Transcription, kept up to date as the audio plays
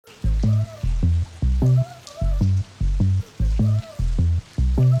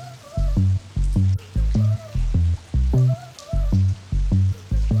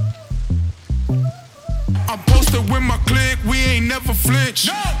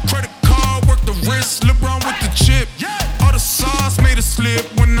Credit card, work the wrist, LeBron with the chip. All the sauce made a slip,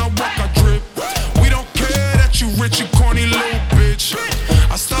 when I walk I drip. We don't care that you rich, you corny little bitch.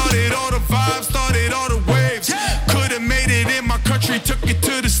 I started all the vibes, started all the waves. Could've made it in my country, took it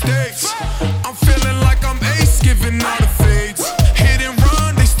to the States. I'm feeling like I'm Ace, giving all the fades. Hit and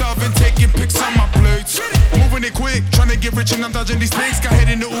run, they starving, taking pics on my plates. Moving it quick, trying to get rich and I'm dodging these snakes. Got hit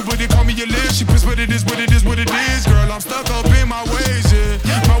in the Uber, they call me a live. She pissed, but it is what it is, what it is. Girl, I'm stuck up in my ways, yeah.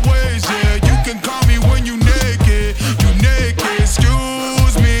 My ways, yeah. You can call me when you naked. You naked,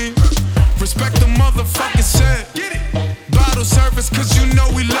 excuse me. Respect the motherfucking set. Bottle service, cause you know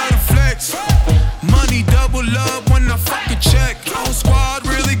we love to flex. Money double up when I fucking check. Whole squad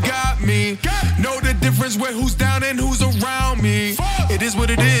really got me. Know the difference with who's down and who's around me. It is what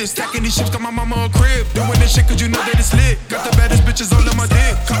it is. Stacking these ships, got my mama a crib. Doing this shit cause you know that it's lit. Got the baddest bitches all on my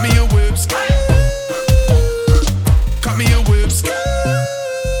dick. Call me a whip.